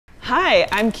Hi,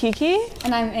 I'm Kiki.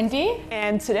 And I'm Indy.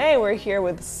 And today we're here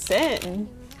with CYN.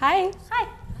 Hi. Hi.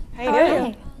 How you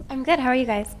doing? Hi. I'm good. How are you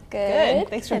guys? Good.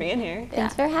 Thanks for being here.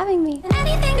 Thanks for having me.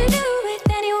 Anything to do with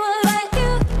anyone but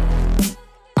you.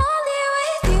 Only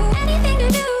with you. Anything to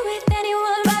do with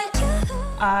anyone but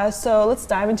you. So let's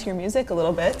dive into your music a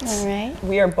little bit. All right.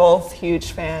 We are both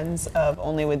huge fans of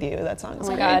Only With You. That song is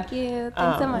my great. God. Thank you.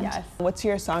 Thanks so much. Yes. What's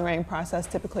your songwriting process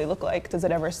typically look like? Does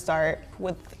it ever start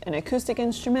with an acoustic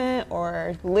instrument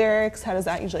or lyrics? How does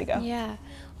that usually go? Yeah.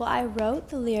 Well, I wrote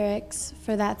the lyrics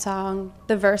for that song,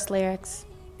 the verse lyrics,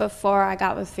 before I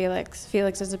got with Felix.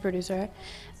 Felix is the producer.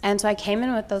 And so I came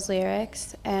in with those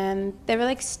lyrics, and they were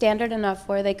like standard enough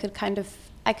where they could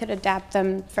I could adapt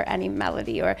them for any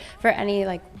melody or for any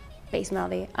like bass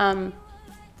melody.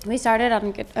 We started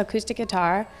on acoustic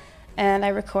guitar, and I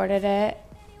recorded it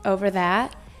over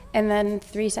that. And then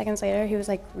 3 seconds later, he was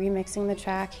like remixing the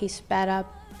track. He sped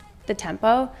up the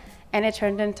tempo, and it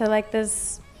turned into like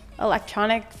this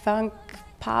electronic funk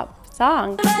pop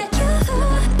song. But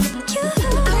you,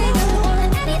 I don't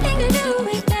want anything to do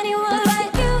with anyone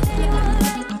but you.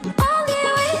 Only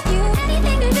with you.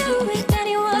 Anything to do with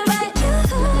anyone but you.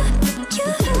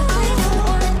 I don't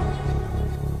want.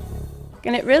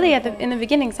 And it really, in the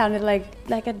beginning, sounded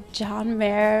like a John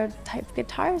Mayer type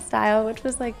guitar style, which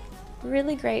was like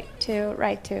really great to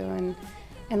write to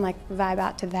and like vibe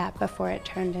out to that before it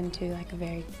turned into like a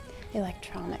very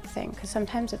electronic thing. Because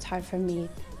sometimes it's hard for me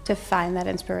to find that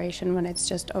inspiration when it's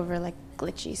just over like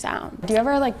glitchy sound. Do you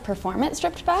ever like perform it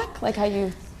stripped back, like how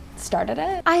you started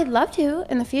it? I'd love to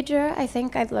in the future. I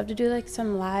think I'd love to do like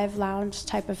some live lounge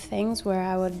type of things where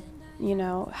I would, you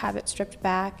know, have it stripped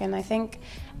back. And I think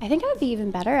I would be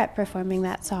even better at performing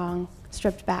that song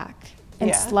stripped back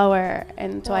and slower,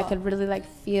 and so I could really like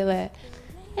feel it.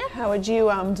 Yeah. How would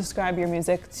you describe your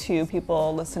music to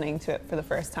people listening to it for the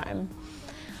first time?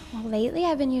 Well, lately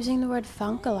I've been using the word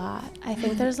funk a lot. I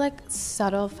think there's like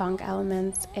subtle funk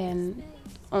elements in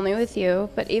Only With You,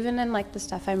 but even in like the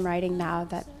stuff I'm writing now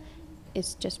that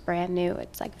is just brand new,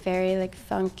 it's like very like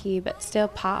funky, but still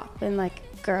pop and like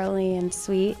girly and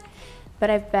sweet. But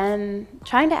I've been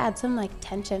trying to add some like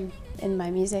tension in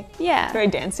my music. Yeah. Very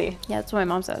dancey. Yeah, that's what my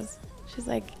mom says. She's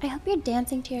like, I hope you're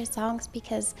dancing to your songs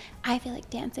because I feel like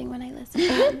dancing when I listen to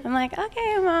them. I'm like,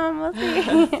 okay, Mom, we'll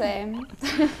see. Same.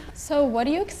 So what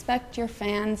do you expect your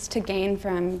fans to gain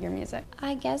from your music?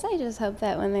 I guess I just hope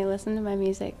that when they listen to my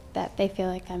music that they feel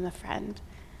like I'm a friend.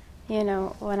 You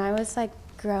know, when I was like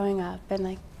growing up and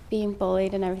like being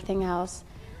bullied and everything else,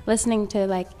 listening to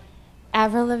like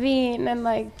Avril Lavigne and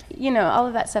like, you know, all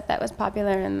of that stuff that was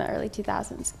popular in the early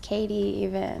 2000s, Katy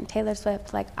even, Taylor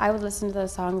Swift, like I would listen to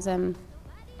those songs and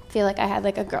feel like I had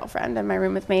like a girlfriend in my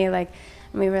room with me, like,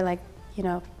 and we were like, you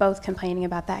know, both complaining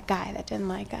about that guy that didn't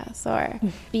like us or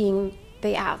being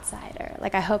the outsider.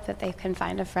 Like I hope that they can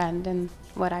find a friend in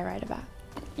what I write about.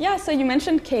 Yeah, so you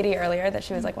mentioned Katy earlier, that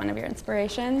she was like one of your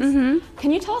inspirations.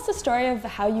 Can you tell us the story of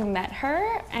how you met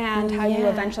her and how you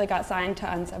eventually got signed to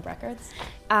Unsub Records?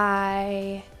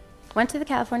 I went to the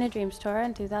California Dreams Tour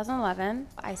in 2011.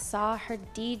 I saw her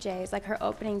DJ's, like her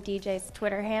opening DJ's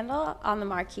Twitter handle on the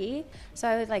marquee. So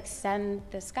I would like send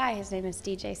this guy, his name is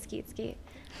DJ Skeet Skeet,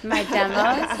 my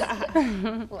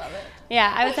demos. Love it.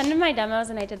 Yeah, I would send him my demos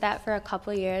and I did that for a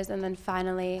couple years, and then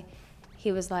finally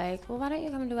he was like, well, why don't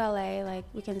you come to LA? Like,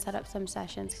 we can set up some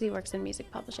sessions, because he works in music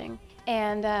publishing.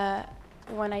 And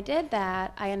when I did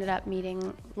that, I ended up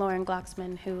meeting Lauren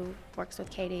Glucksman, who works with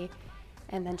Katy.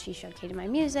 And then she showed Katy my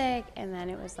music, and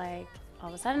then it was like, all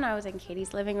of a sudden I was in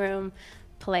Katy's living room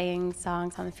playing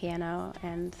songs on the piano,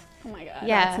 and Oh my God.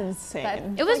 yeah, That's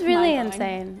insane. it was like really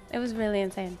mind-blowing. insane. It was really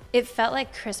insane. It felt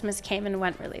like Christmas came and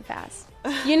went really fast.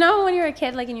 You know when you're a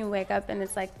kid, like, and you wake up and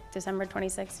it's like December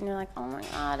 26th and you're like, oh my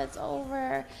God, it's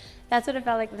over. That's what it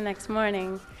felt like the next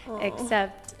morning,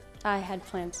 except I had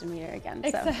plans to meet her again. So.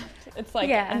 Except it's like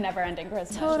Yeah. a never-ending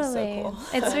Christmas. Totally. cool.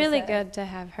 It's really good to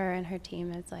have her and her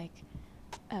team as like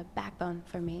a backbone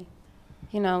for me.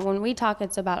 You know, when we talk,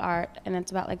 it's about art and it's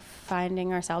about like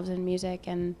finding ourselves in music,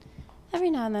 and every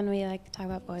now and then we like talk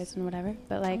about boys and whatever,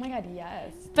 but like, Oh my God,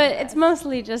 yes. but Yes. it's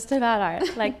mostly just about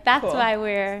art. Like that's Cool. why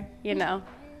we're, you know,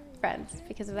 friends,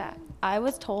 because of that. I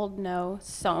was told no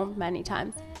so many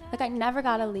times. Like I never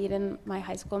got a lead in my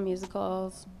high school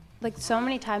musicals. Like so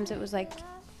many times it was like,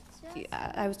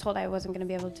 I was told I wasn't gonna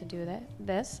be able to do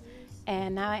this,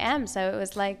 and now I am. So it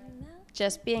was like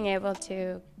just being able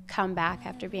to come back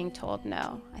after being told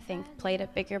no, I think played a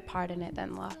bigger part in it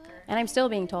than luck. And I'm still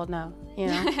being told no, you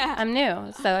know? I'm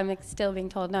new, so I'm like, still being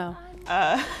told no.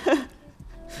 How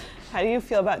do you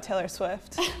feel about Taylor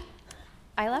Swift?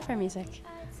 I love her music.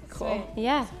 Cool.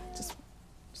 Yeah. Just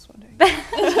wondering.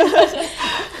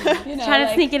 know, trying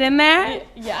to sneak it in there?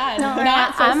 Yeah, No,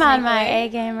 not so I'm on my sneakily. A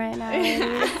game right now,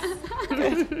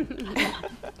 ladies.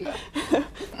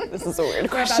 This is a weird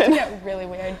We're about to question. get really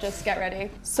weird. Just get ready.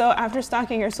 So after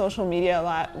stalking your social media a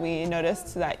lot, we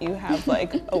noticed that you have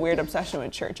like a weird obsession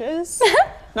with churches.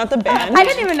 Not the band, I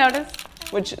didn't even notice.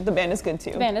 which the band is good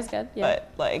too. Band is good, yeah.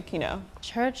 But like, you know,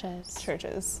 Churches.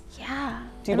 churches. Yeah.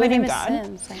 Do you And my believe in name is God?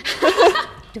 Sims, like-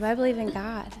 do I believe in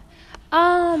God?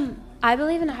 I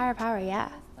believe in a higher power, yeah.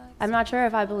 I'm not sure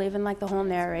if I believe in like the whole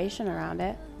narration around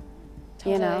it.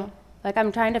 You know? Totally. Like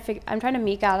I'm trying to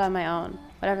meet God on my own,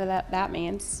 whatever that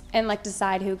means, and like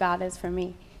decide who God is for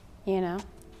me, you know?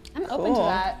 I'm open to Cool.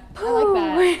 that. I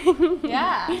like that.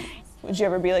 Yeah. Would you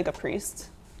ever be like a priest?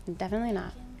 Definitely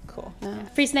not. Cool. No.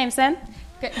 Priest named Sin?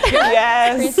 Good.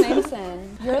 Yes. Priest named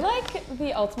Sin. You're like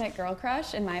the ultimate girl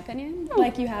crush, in my opinion.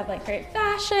 Like you have like great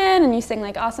fashion and you sing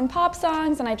like awesome pop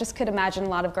songs, and I just could imagine a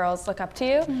lot of girls look up to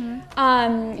you.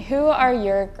 Who are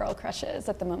your girl crushes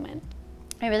at the moment?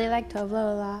 I really like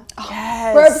Toblo a lot.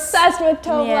 Yes. We're obsessed with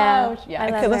Toblo. Yeah. Yeah. I I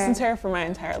love could listen her. to her for my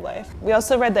entire life. We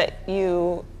also read that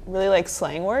you really like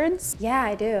slang words. Yeah,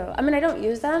 I do. I mean, I don't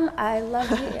use them. I love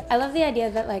the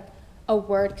idea that like a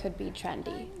word could be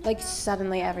trendy. Like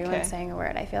suddenly everyone's Okay. saying a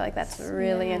word. I feel like that's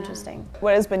really interesting.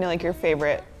 What has been like your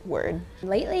favorite word?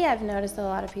 Lately, I've noticed a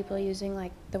lot of people using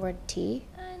like the word tea.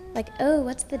 Like, oh,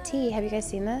 what's the tea? Have you guys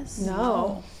seen this?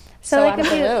 No. So like out of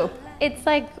the loop. it's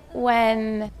like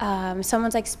when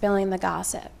someone's like spilling the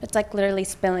gossip. It's like literally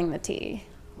spilling the tea.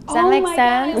 Does that Oh make my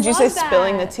God, sense? Would you love say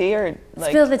spilling the that. tea or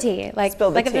like Spill the tea. Like, Spill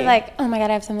the like if tea. they're like, oh my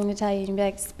God, I have something to tell you. You can be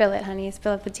like, spill it, honey.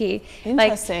 Spill the tea.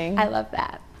 Interesting. Like, I love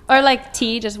that. Or like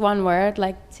tea, just one word.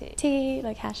 Like tea,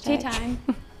 like hashtag. Tea time.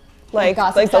 like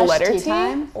Gossip like the Sesh letter tea T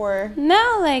time? or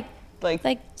No, like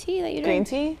like tea that you green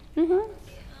drink. tea?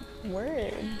 Mm-hmm.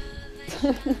 Word.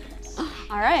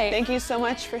 All right. Thank you so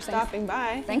much for stopping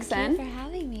by. Thanks, Thank you Sin. for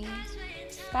having me.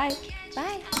 Bye.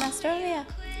 Bye. Nostrovia.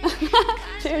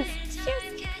 Cheers.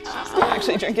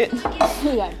 Actually drink it.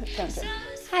 Yeah, don't drink.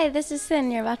 Hi, this is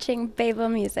Sin. You're watching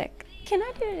Baeblemusic. Can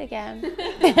I do it again?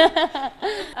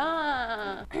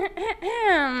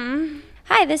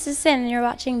 Hi, this is Sin. You're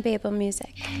watching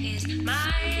Baeblemusic. Is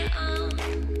my own.